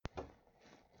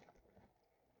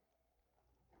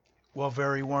Well,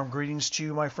 very warm greetings to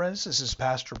you, my friends. This is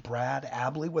Pastor Brad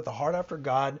Abley with the Heart After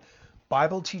God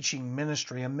Bible Teaching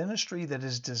Ministry, a ministry that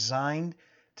is designed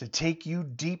to take you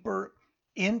deeper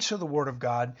into the Word of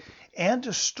God and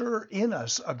to stir in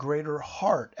us a greater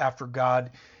heart after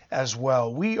God as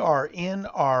well. We are in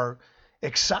our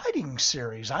exciting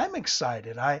series. I'm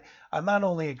excited. I'm not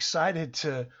only excited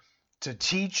to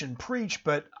teach and preach,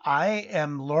 but I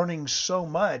am learning so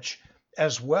much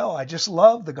as well. I just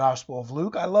love the Gospel of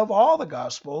Luke. I love all the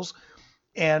Gospels.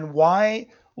 And why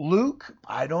Luke?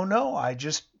 I don't know. I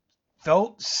just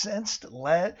sensed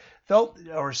that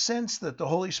the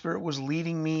Holy Spirit was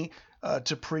leading me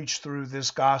to preach through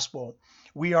this gospel.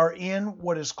 We are in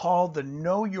what is called the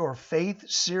Know Your Faith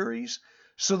series,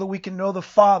 so that we can know the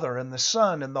Father and the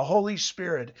Son and the Holy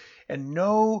Spirit and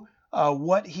know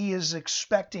what He is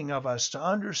expecting of us, to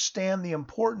understand the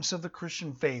importance of the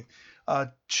Christian faith,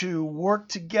 to work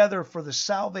together for the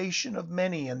salvation of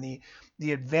many and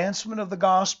the advancement of the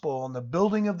gospel and the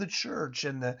building of the church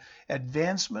and the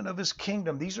advancement of His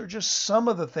kingdom. These are just some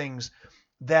of the things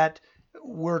that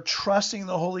we're trusting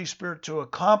the Holy Spirit to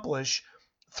accomplish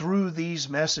through these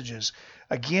messages.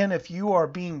 Again, if you are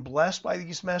being blessed by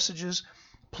these messages,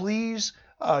 please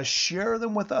share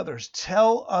them with others.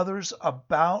 Tell others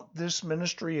about this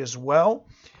ministry as well.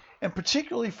 And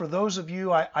particularly for those of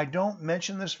you, I don't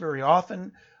mention this very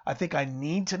often. I think I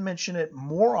need to mention it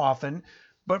more often.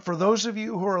 But for those of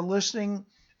you who are listening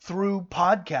through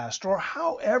podcast or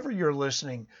however you're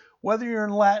listening, whether you're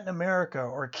in Latin America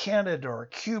or Canada or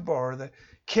Cuba or the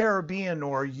Caribbean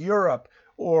or Europe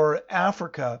or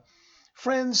Africa,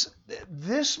 friends,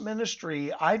 this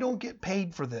ministry, I don't get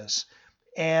paid for this.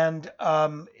 And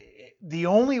the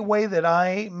only way that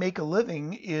I make a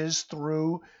living is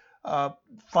through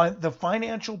the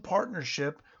financial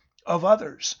partnership of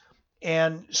others.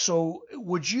 And so,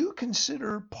 would you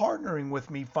consider partnering with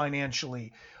me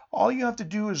financially? All you have to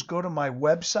do is go to my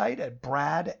website at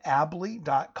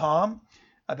bradabley.com.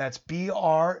 That's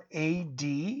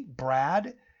B-R-A-D,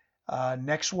 Brad.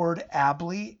 Next word,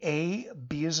 Abley,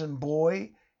 A-B as in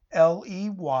boy,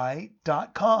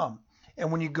 L-E-Y.com.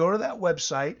 And when you go to that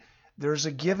website, there's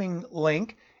a giving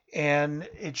link, and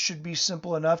it should be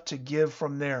simple enough to give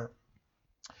from there.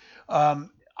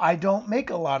 I don't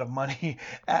make a lot of money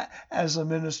as a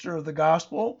minister of the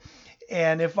gospel.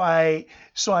 And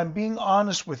so I'm being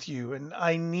honest with you, and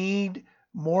I need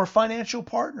more financial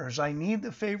partners. I need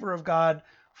the favor of God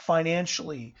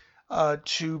financially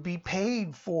to be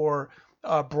paid for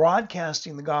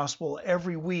broadcasting the gospel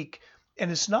every week.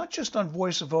 And it's not just on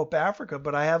Voice of Hope Africa,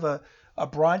 but I have a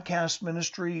broadcast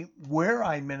ministry where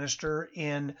I minister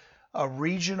in a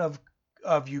region of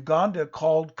Uganda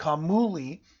called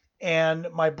Kamuli. And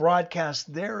my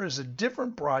broadcast there is a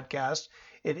different broadcast.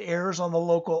 It airs on the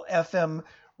local FM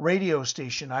radio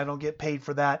station. I don't get paid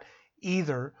for that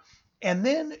either. And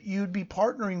then you'd be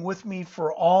partnering with me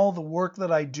for all the work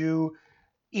that I do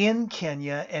in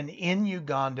Kenya and in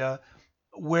Uganda,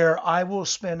 where I will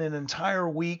spend an entire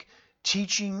week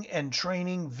teaching and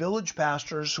training village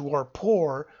pastors who are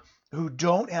poor, who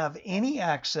don't have any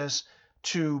access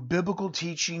to biblical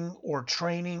teaching or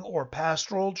training or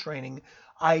pastoral training.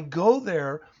 I go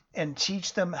there and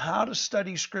teach them how to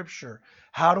study Scripture,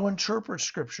 how to interpret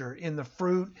Scripture in the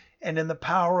fruit and in the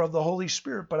power of the Holy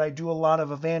Spirit. But I do a lot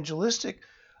of evangelistic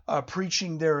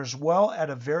preaching there as well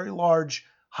at a very large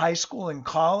high school and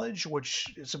college,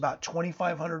 which is about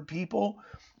 2,500 people,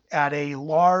 at a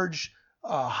large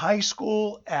high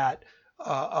school, at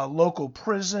a local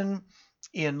prison,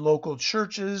 in local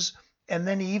churches, and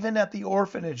then even at the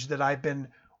orphanage that I've been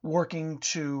working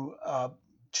to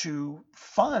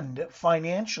fund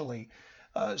financially.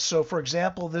 So, for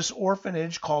example, this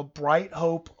orphanage called Bright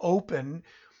Hope Open,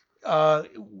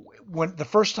 when the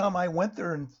first time I went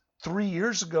there 3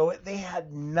 years ago, they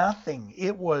had nothing.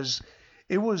 It was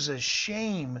a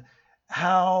shame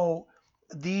how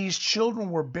these children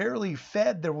were barely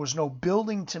fed. There was no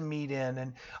building to meet in.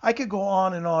 And I could go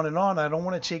on and on and on. I don't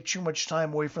want to take too much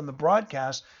time away from the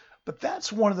broadcast, but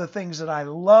that's one of the things that I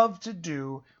love to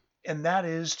do, and that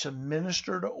is to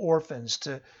minister to orphans,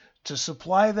 to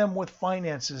supply them with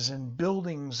finances and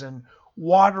buildings and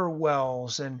water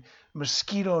wells and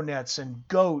mosquito nets and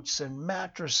goats and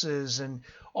mattresses and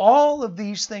all of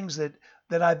these things that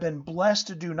I've been blessed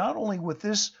to do, not only with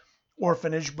this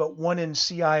orphanage, but one in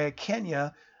Siaya,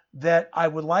 Kenya, that I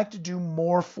would like to do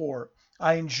more for.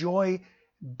 I enjoy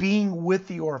being with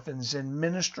the orphans and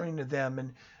ministering to them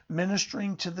and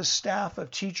ministering to the staff of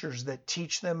teachers that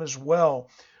teach them as well.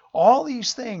 All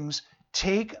these things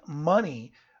take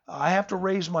money. I have to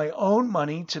raise my own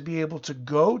money to be able to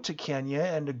go to Kenya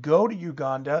and to go to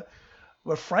Uganda.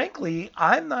 But frankly,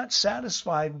 I'm not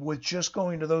satisfied with just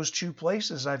going to those two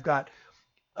places. I've got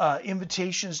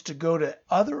invitations to go to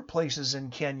other places in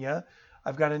Kenya.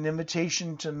 I've got an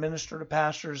invitation to minister to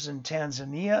pastors in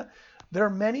Tanzania. There are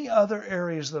many other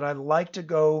areas that I'd like to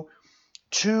go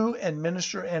to and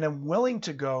minister, and am willing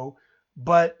to go,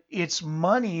 but it's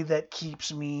money that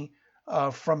keeps me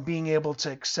from being able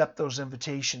to accept those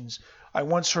invitations. I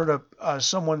once heard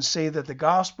someone say that the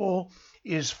gospel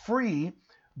is free,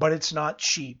 but it's not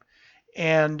cheap.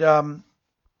 And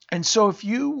so if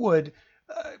you would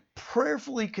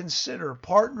prayerfully consider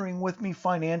partnering with me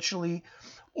financially,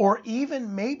 or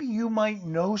even maybe you might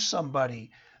know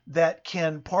somebody that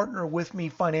can partner with me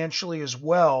financially as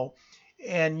well,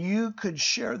 and you could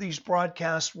share these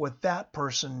broadcasts with that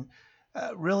person.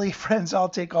 Really, friends, I'll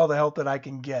take all the help that I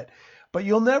can get. But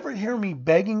you'll never hear me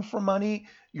begging for money.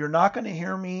 You're not going to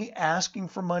hear me asking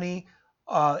for money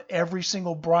every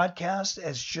single broadcast.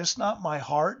 It's just not my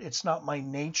heart. It's not my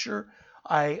nature.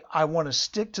 I want to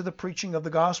stick to the preaching of the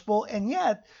gospel. And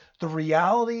yet, the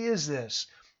reality is this,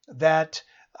 that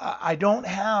I don't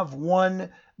have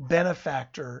one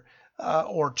benefactor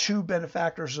or two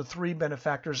benefactors or three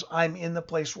benefactors. I'm in the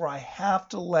place where I have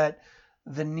to let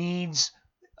the needs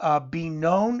be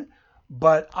known,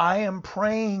 but I am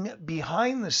praying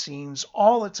behind the scenes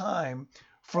all the time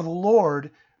for the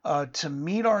Lord to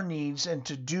meet our needs and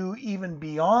to do even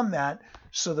beyond that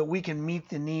so that we can meet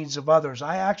the needs of others.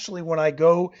 I actually, when I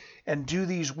go and do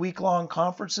these week-long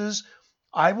conferences,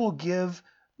 I will give,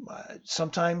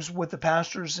 sometimes with the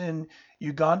pastors in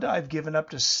Uganda, I've given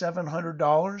up to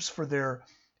 $700 for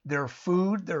their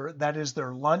food, that is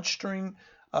their lunch during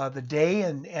the day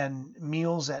and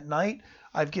meals at night.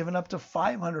 I've given up to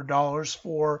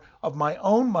 $500 of my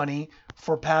own money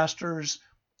for pastors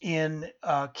in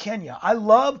Kenya. I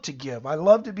love to give. I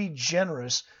love to be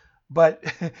generous, but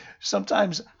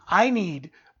sometimes I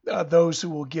need those who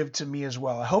will give to me as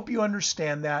well. I hope you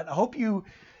understand that. I hope you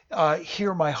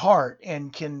hear my heart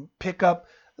and can pick up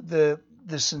the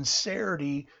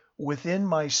sincerity within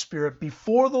my spirit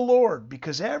before the Lord,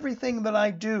 because everything that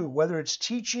I do, whether it's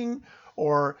teaching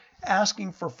or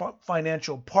asking for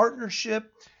financial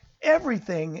partnership,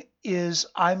 everything is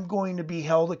I'm going to be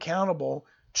held accountable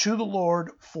to the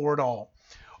Lord for it all.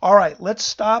 All right, let's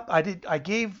stop. I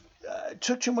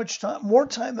took too much time, more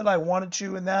time than I wanted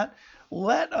to in that.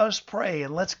 Let us pray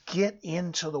and let's get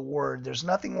into the Word. There's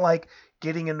nothing like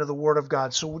getting into the Word of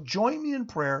God. So join me in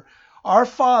prayer. Our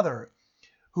Father,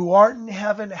 who art in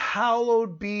heaven,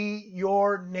 hallowed be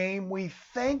your name. We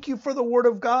thank you for the Word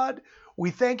of God. We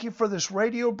thank you for this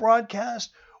radio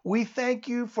broadcast. We thank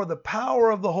you for the power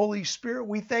of the Holy Spirit.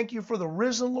 We thank you for the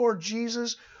risen Lord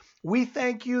Jesus. We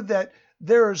thank you that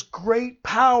there is great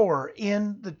power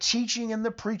in the teaching and the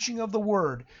preaching of the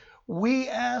Word. We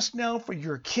ask now for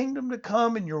your kingdom to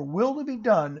come and your will to be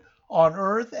done on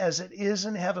earth as it is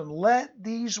in heaven. Let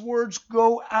these words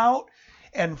go out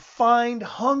and find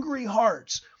hungry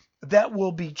hearts that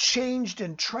will be changed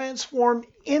and transformed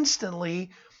instantly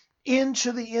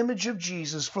into the image of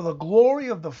Jesus for the glory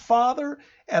of the Father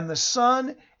and the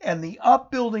Son and the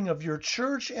upbuilding of your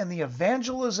church and the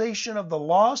evangelization of the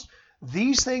lost.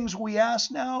 These things we ask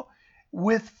now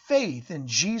with faith in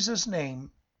Jesus'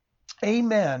 name.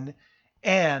 Amen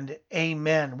and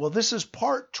amen. Well, this is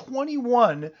part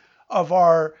 21 of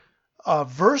our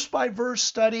verse-by-verse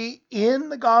study in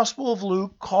the Gospel of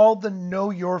Luke called the Know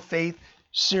Your Faith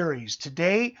series.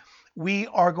 Today, we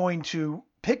are going to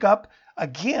pick up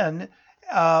again.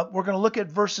 We're going to look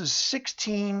at verses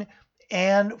 16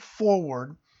 and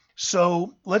forward.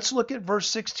 So let's look at verse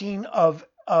 16 of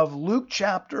Luke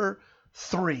chapter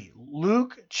 3.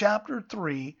 Luke chapter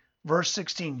 3, verse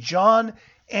 16. John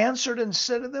answered and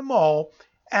said to them all,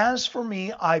 "As for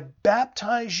me, I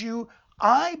baptize you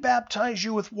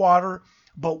with water,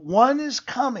 but one is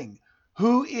coming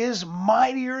who is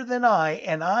mightier than I,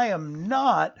 and I am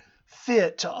not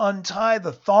fit to untie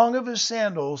the thong of his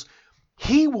sandals.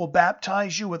 He will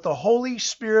baptize you with the Holy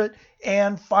Spirit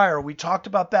and fire." We talked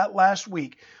about that last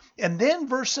week. And then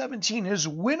verse 17, his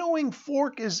winnowing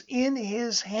fork is in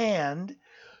his hand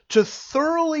to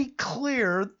thoroughly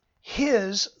clear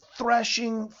his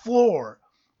threshing floor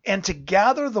and to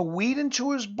gather the wheat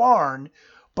into his barn,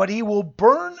 but he will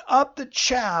burn up the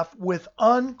chaff with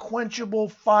unquenchable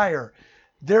fire.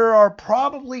 There are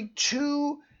probably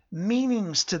two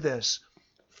meanings to this.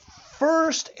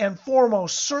 First and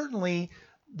foremost, certainly,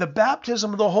 the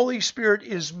baptism of the Holy Spirit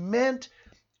is meant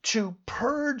to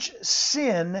purge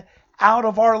sin out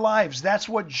of our lives. That's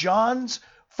what John's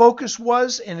focus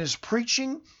was in his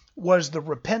preaching, was the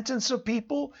repentance of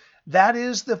people. That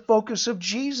is the focus of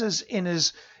Jesus in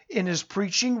his in his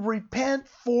preaching, repent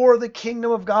for the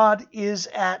kingdom of God is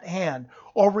at hand,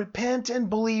 or repent and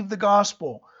believe the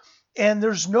gospel. And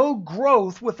there's no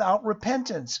growth without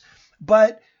repentance.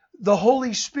 But the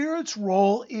Holy Spirit's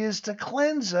role is to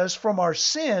cleanse us from our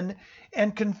sin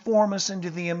and conform us into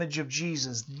the image of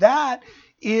Jesus. That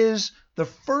is the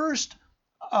first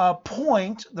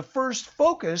point, the first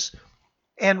focus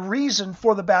and reason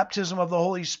for the baptism of the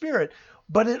Holy Spirit.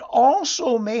 But it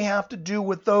also may have to do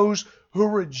with those who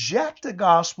reject the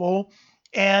gospel,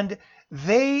 and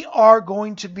they are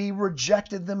going to be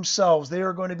rejected themselves. They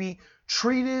are going to be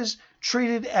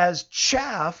treated as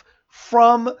chaff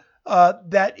from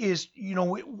that is,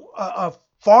 a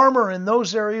farmer in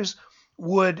those areas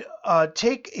would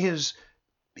take his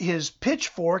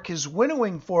pitchfork, his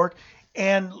winnowing fork,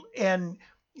 and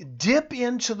dip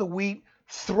into the wheat,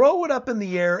 throw it up in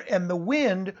the air, and the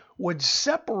wind would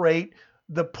separate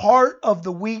the part of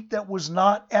the wheat that was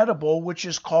not edible, which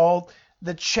is called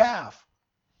the chaff.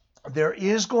 There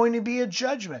is going to be a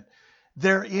judgment.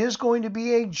 There is going to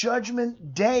be a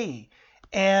judgment day,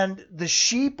 and the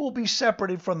sheep will be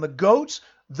separated from the goats.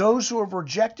 Those who have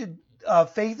rejected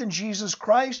faith in Jesus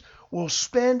Christ will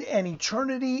spend an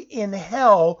eternity in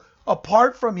hell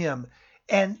apart from him.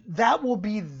 And that will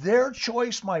be their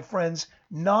choice, my friends,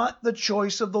 not the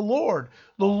choice of the Lord.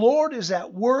 The Lord is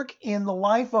at work in the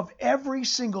life of every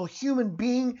single human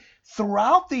being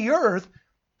throughout the earth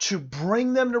to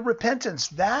bring them to repentance.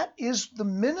 That is the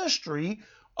ministry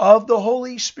of the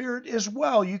Holy Spirit as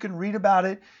well. You can read about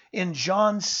it in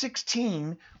John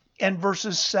 16 and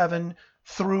verses 7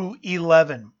 through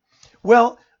 11.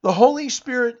 Well, the Holy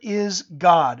Spirit is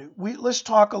God. Let's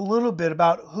talk a little bit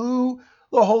about who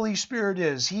the Holy Spirit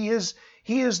is. He is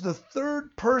the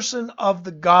third person of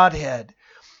the Godhead,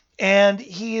 and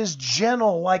he is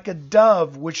gentle like a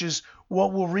dove, which is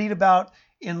what we'll read about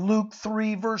in Luke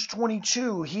 3 verse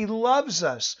 22. He loves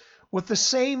us with the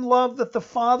same love that the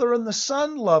Father and the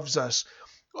Son love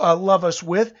us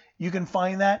with. You can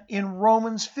find that in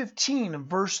Romans 15 and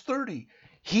verse 30.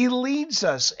 He leads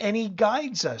us and he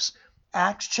guides us.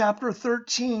 Acts chapter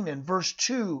 13 and verse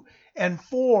 2 and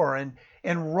 4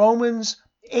 and Romans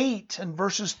 8 and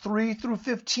verses 3 through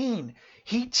 15.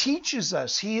 He teaches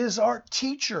us. He is our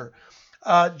teacher.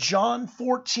 John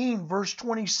 14 verse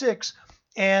 26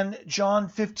 and John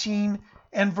 15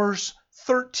 and verse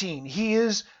 13. He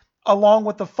is, along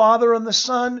with the Father and the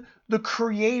Son, the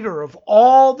creator of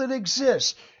all that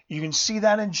exists. You can see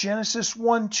that in Genesis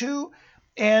 1:2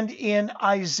 and in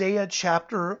Isaiah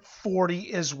chapter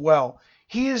 40 as well.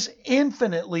 He is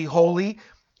infinitely holy,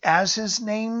 as his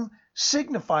name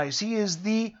signifies. He is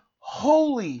the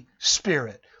Holy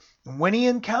Spirit. And when he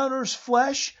encounters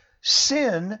flesh,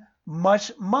 sin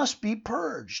must be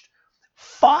purged.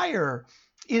 Fire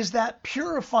is that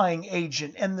purifying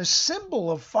agent, and the symbol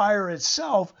of fire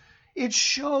itself, it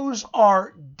shows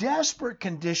our desperate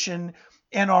condition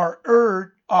and our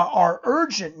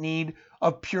urgent need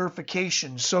of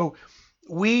purification. So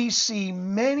we see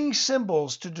many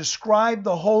symbols to describe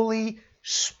the Holy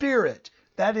Spirit.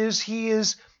 That is, he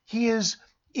is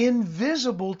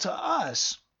invisible to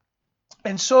us.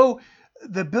 And so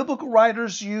the biblical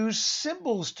writers use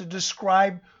symbols to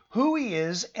describe who he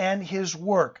is and his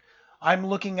work. I'm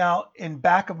looking out in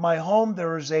back of my home.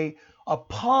 There is a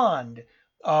pond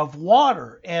of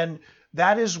water, and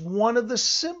that is one of the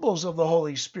symbols of the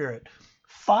Holy Spirit.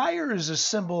 Fire is a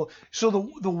symbol. So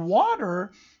the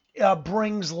water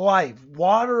brings life.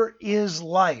 Water is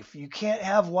life. You can't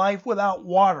have life without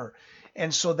water.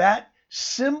 And so that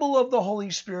symbol of the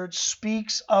Holy Spirit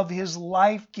speaks of his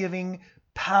life-giving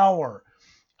power,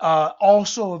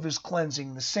 also of his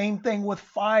cleansing. The same thing with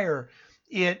fire.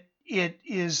 It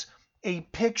is a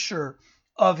picture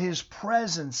of his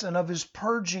presence and of his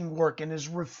purging work and his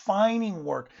refining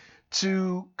work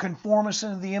to conform us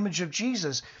into the image of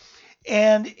Jesus.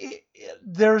 And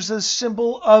there's a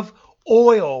symbol of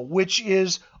oil, which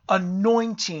is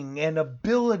anointing and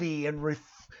ability and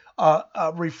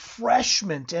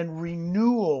refreshment and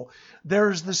renewal.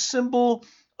 There's the symbol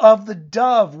of the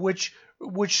dove, which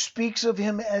speaks of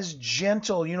him as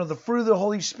gentle. The fruit of the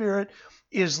Holy Spirit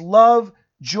is love,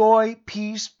 joy,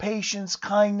 peace, patience,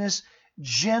 kindness,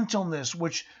 gentleness,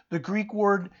 which the Greek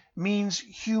word means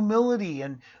humility.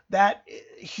 And that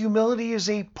humility is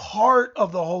a part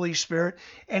of the Holy Spirit,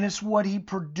 and it's what he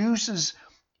produces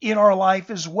in our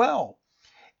life as well.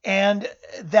 And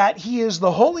that he is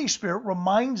the Holy Spirit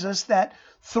reminds us that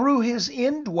through his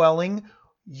indwelling,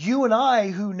 you and I,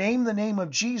 who name the name of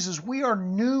Jesus, we are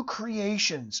new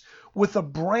creations with a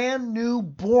brand new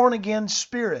born-again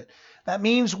spirit. That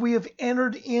means we have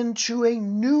entered into a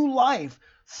new life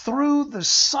through the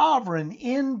sovereign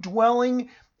indwelling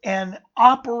and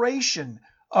operation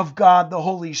of God the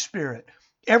Holy Spirit.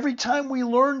 Every time we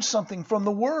learn something from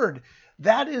the Word,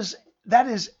 that is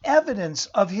evidence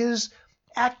of His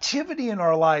activity in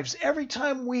our lives. Every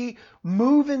time we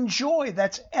move in joy,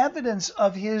 that's evidence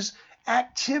of His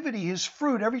activity, His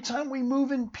fruit. Every time we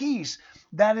move in peace,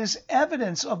 that is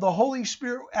evidence of the Holy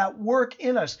Spirit at work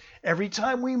in us. Every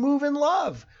time we move in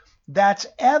love, that's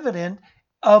evident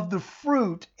of the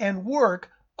fruit and work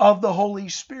of the Holy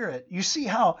Spirit. You see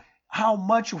how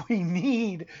much we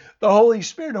need the Holy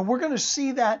Spirit. And we're going to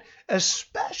see that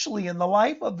especially in the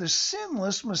life of the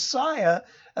sinless Messiah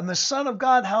and the Son of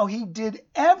God, how He did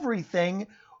everything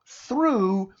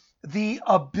through the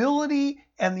ability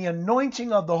and the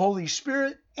anointing of the Holy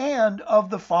Spirit and of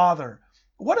the Father.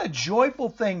 What a joyful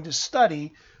thing to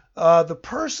study the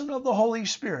person of the Holy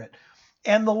Spirit.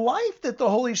 And the life that the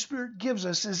Holy Spirit gives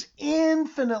us is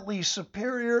infinitely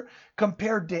superior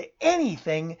compared to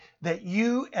anything that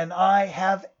you and I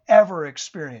have ever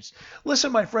experienced.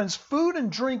 Listen, my friends, food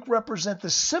and drink represent the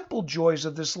simple joys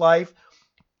of this life,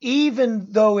 even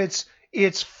though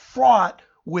it's fraught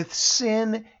with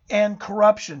sin and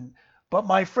corruption. But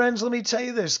my friends, let me tell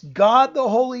you this, God the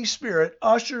Holy Spirit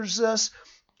ushers us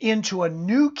into a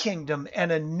new kingdom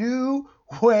and a new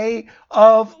way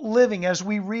of living, as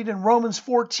we read in Romans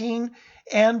 14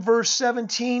 and verse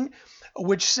 17,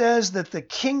 which says that the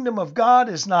kingdom of God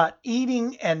is not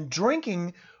eating and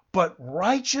drinking, but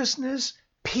righteousness,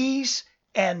 peace,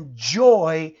 and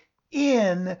joy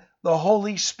in the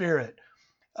Holy Spirit.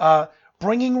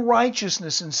 Bringing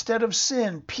righteousness instead of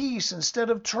sin, peace instead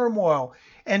of turmoil,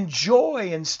 and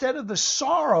joy instead of the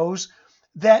sorrows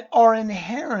that are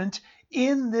inherent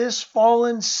in this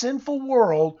fallen, sinful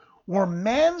world, where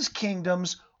man's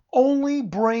kingdoms only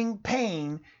bring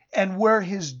pain and where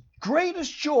his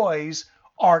greatest joys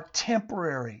are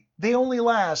temporary. They only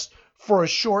last for a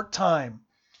short time.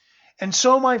 And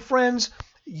so, my friends,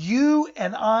 you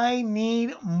and I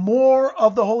need more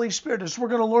of the Holy Spirit. As we're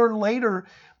going to learn later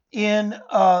in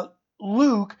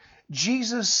Luke,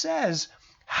 Jesus says,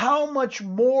 how much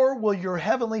more will your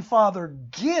heavenly Father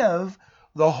give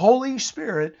the Holy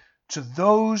Spirit to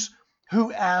those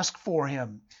who ask for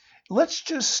Him? Let's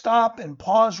just stop and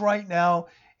pause right now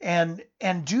and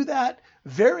do that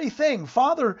very thing.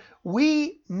 Father,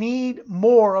 we need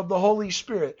more of the Holy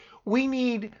Spirit. We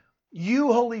need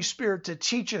you, Holy Spirit, to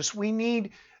teach us. We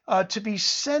need to be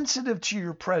sensitive to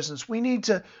your presence. We need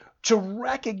to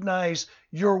recognize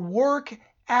your work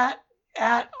at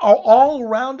all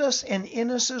around us and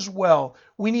in us as well.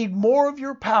 We need more of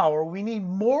your power. We need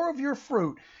more of your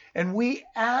fruit. And we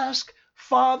ask,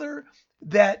 Father,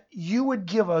 that you would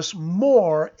give us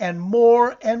more and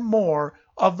more and more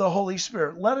of the Holy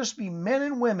Spirit. Let us be men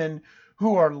and women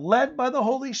who are led by the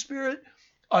Holy Spirit,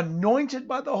 anointed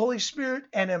by the Holy Spirit,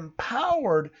 and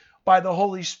empowered by the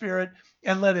Holy Spirit.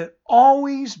 And let it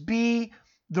always be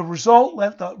the result,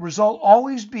 let the result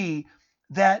always be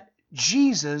that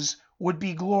Jesus would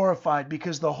be glorified,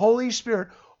 because the Holy Spirit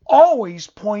always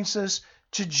points us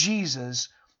to Jesus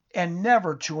and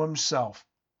never to himself.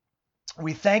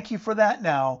 We thank you for that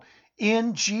now.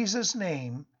 In Jesus'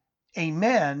 name,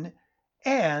 amen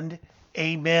and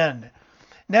amen.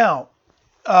 Now,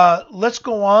 let's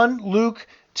go on. Luke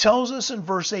tells us in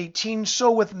verse 18,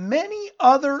 so with many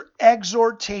other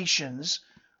exhortations,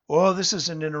 oh, this is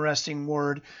an interesting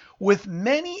word, with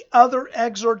many other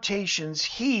exhortations,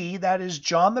 he, that is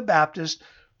John the Baptist,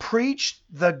 preached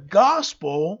the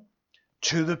gospel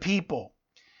to the people.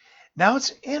 Now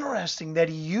it's interesting that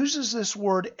he uses this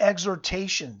word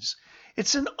exhortations.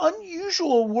 It's an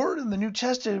unusual word in the New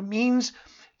Testament. It means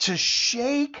to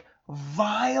shake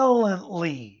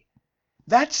violently.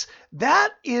 That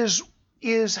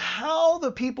is how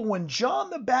the people, when John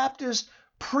the Baptist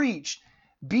preached,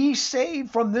 be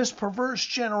saved from this perverse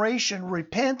generation,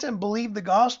 repent and believe the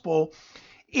gospel,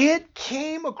 it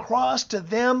came across to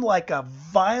them like a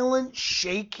violent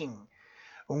shaking.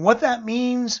 And what that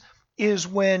means is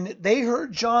when they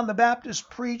heard John the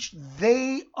Baptist preach,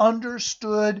 they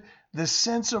understood the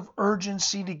sense of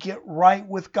urgency to get right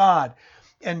with God.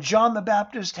 And John the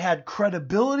Baptist had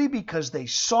credibility because they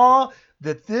saw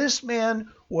that this man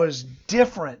was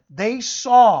different. They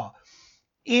saw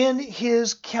in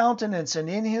his countenance and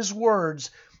in his words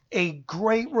a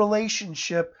great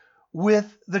relationship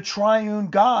with the triune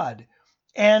God.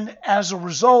 And as a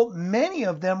result, many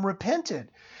of them repented.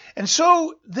 And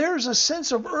so there's a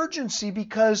sense of urgency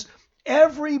because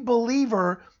every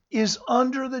believer is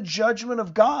under the judgment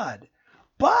of God.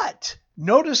 But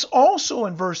notice also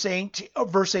in verse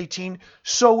 18,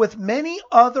 so with many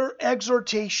other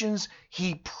exhortations,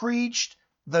 he preached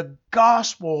the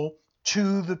gospel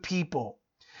to the people.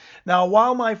 Now,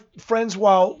 while my friends,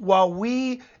 while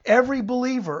we, every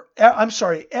believer,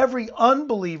 every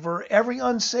unbeliever, every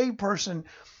unsaved person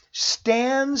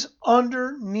stands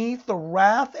underneath the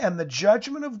wrath and the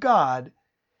judgment of God,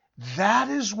 that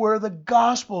is where the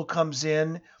gospel comes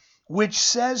in, which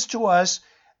says to us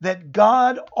that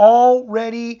God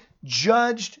already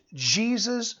judged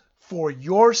Jesus for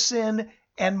your sin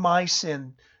and my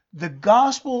sin. The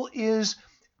gospel is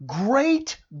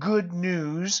great good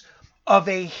news of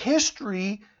a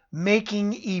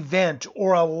history-making event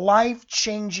or a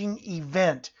life-changing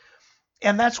event.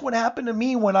 And that's what happened to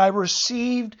me when I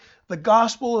received the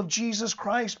gospel of Jesus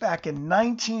Christ back in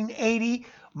 1980.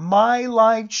 My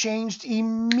life changed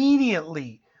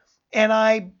immediately. And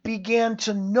I began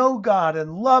to know God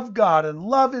and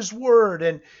love His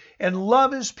Word and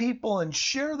love His people and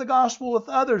share the gospel with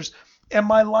others. And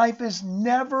my life has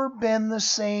never been the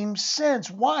same since.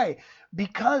 Why?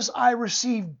 Because I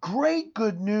received great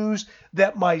good news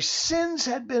that my sins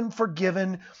had been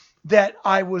forgiven, that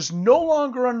I was no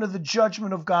longer under the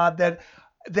judgment of God, that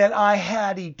I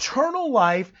had eternal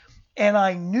life, and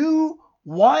I knew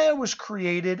why I was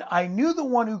created. I knew the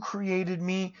one who created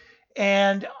me,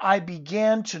 and I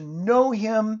began to know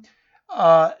Him,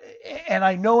 and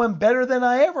I know Him better than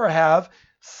I ever have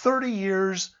 30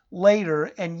 years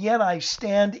later, and yet I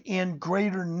stand in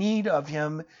greater need of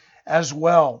Him as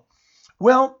well.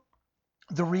 Well,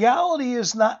 the reality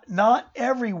is not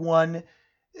everyone.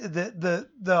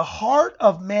 The heart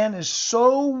of man is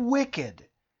so wicked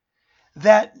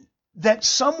that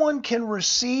someone can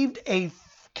receive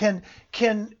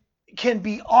can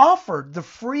be offered the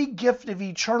free gift of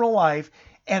eternal life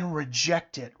and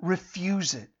reject it,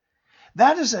 refuse it.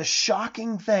 That is a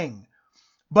shocking thing.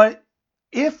 But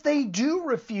if they do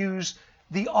refuse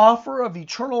the offer of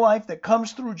eternal life that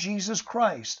comes through Jesus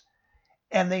Christ,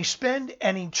 and they spend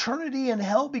an eternity in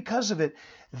hell because of it,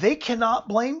 they cannot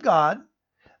blame God.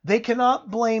 They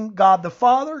cannot blame God the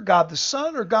Father, God the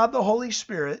Son, or God the Holy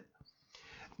Spirit.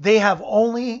 They have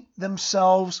only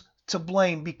themselves to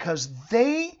blame because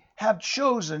they have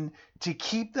chosen to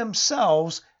keep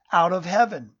themselves out of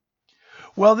heaven.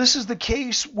 Well, this is the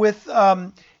case with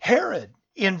Herod.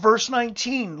 In verse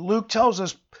 19, Luke tells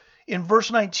us in verse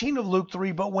 19 of Luke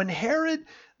 3, but when Herod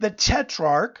the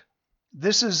Tetrarch,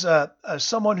 this is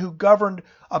someone who governed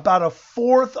about a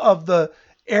fourth of the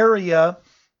area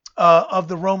of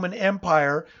the Roman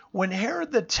Empire. When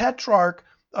Herod the Tetrarch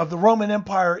of the Roman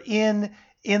Empire in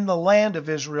the land of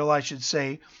Israel, I should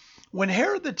say, when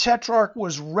Herod the Tetrarch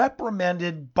was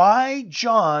reprimanded by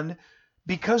John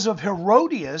because of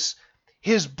Herodias,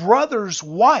 his brother's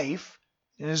wife,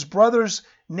 and his brother's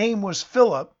name was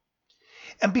Philip,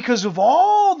 and because of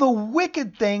all the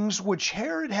wicked things which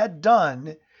Herod had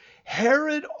done,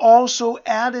 Herod also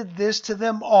added this to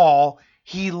them all.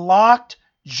 He locked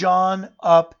John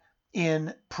up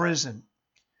in prison.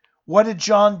 What did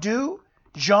John do?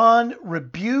 John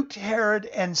rebuked Herod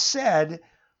and said,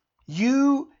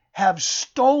 "You have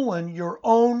stolen your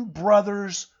own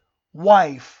brother's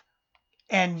wife,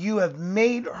 and you have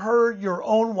made her your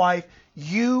own wife.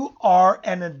 You are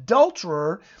an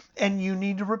adulterer, and you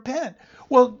need to repent."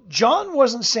 Well, John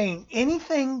wasn't saying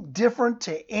anything different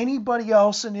to anybody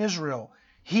else in Israel.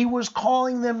 He was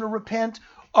calling them to repent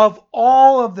of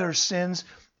all of their sins,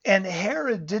 and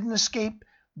Herod didn't escape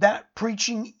that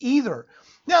preaching either.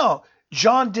 Now,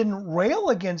 John didn't rail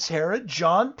against Herod.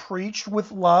 John preached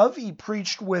with love. He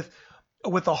preached with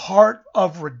a heart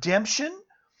of redemption.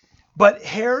 But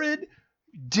Herod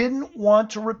didn't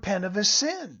want to repent of his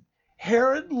sin.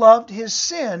 Herod loved his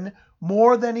sin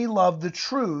more than he loved the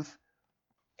truth.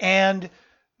 And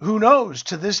who knows,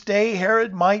 to this day,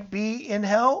 Herod might be in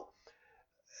hell.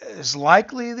 It's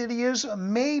likely that he is.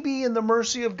 Maybe in the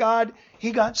mercy of God,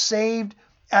 he got saved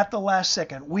at the last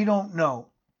second. We don't know.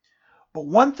 But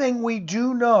one thing we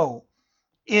do know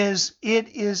is it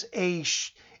is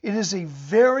a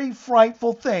very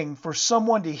frightful thing for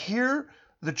someone to hear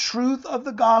the truth of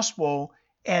the gospel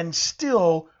and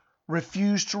still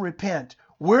refuse to repent.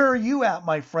 Where are you at,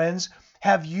 my friends?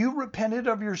 Have you repented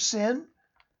of your sin?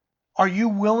 Are you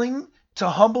willing to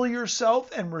humble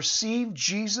yourself and receive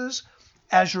Jesus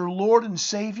as your Lord and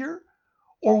Savior?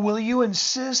 Or will you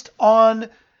insist on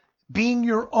being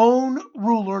your own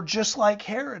ruler just like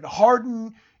Herod?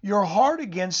 Harden your heart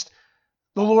against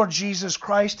the Lord Jesus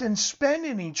Christ and spend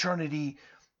an eternity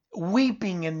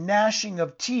weeping and gnashing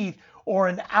of teeth, or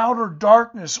in outer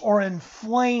darkness, or in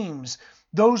flames.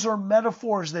 Those are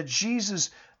metaphors that Jesus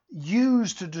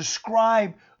used to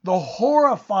describe the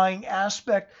horrifying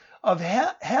aspect of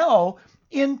hell,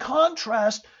 in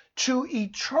contrast to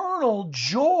eternal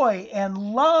joy and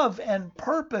love and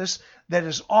purpose that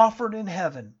is offered in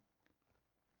heaven.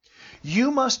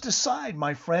 You must decide,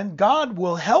 my friend. God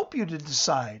will help you to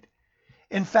decide.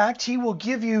 In fact, He will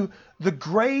give you the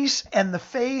grace and the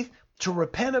faith to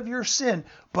repent of your sin,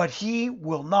 but He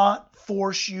will not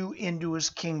force you into His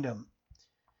kingdom.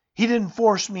 He didn't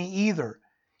force me either.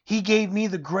 He gave me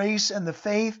the grace and the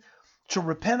faith to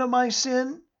repent of my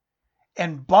sin,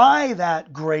 and by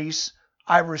that grace,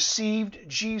 I received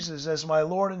Jesus as my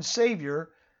Lord and Savior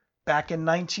back in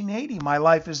 1980. My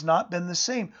life has not been the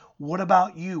same. What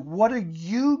about you? What are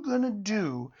you going to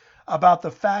do about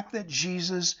the fact that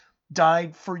Jesus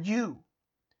died for you?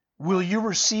 Will you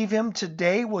receive Him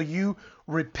today? Will you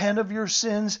repent of your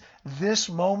sins this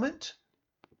moment?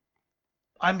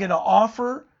 I'm going to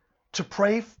offer to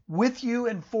pray with you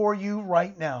and for you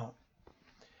right now.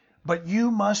 But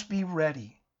you must be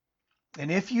ready.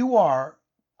 And if you are,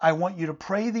 I want you to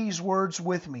pray these words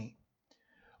with me.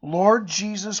 Lord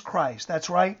Jesus Christ. That's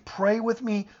right. Pray with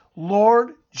me.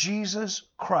 Lord Jesus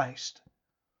Christ.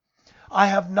 I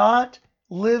have not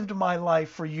lived my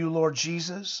life for you, Lord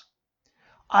Jesus.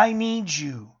 I need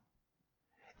you.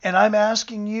 And I'm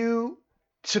asking you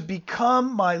to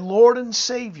become my Lord and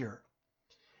Savior.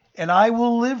 And I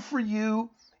will live for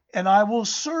you and I will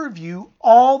serve you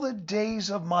all the days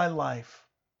of my life.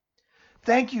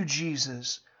 Thank you,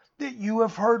 Jesus, that you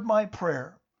have heard my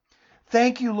prayer.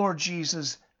 Thank you, Lord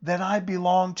Jesus, that I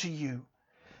belong to you.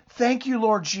 Thank you,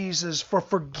 Lord Jesus, for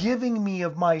forgiving me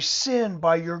of my sin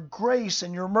by your grace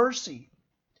and your mercy.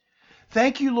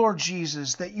 Thank you, Lord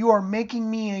Jesus, that you are making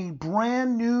me a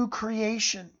brand new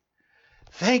creation.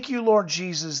 Thank you, Lord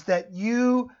Jesus, that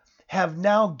you have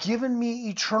now given me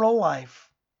eternal life.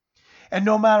 And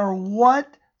no matter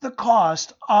what the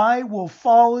cost, I will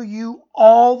follow you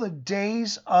all the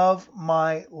days of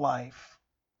my life.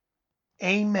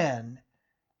 Amen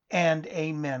and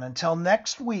amen. Until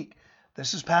next week,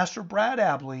 this is Pastor Brad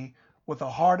Abley with a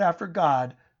Heart After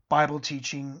God Bible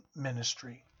Teaching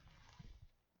Ministry.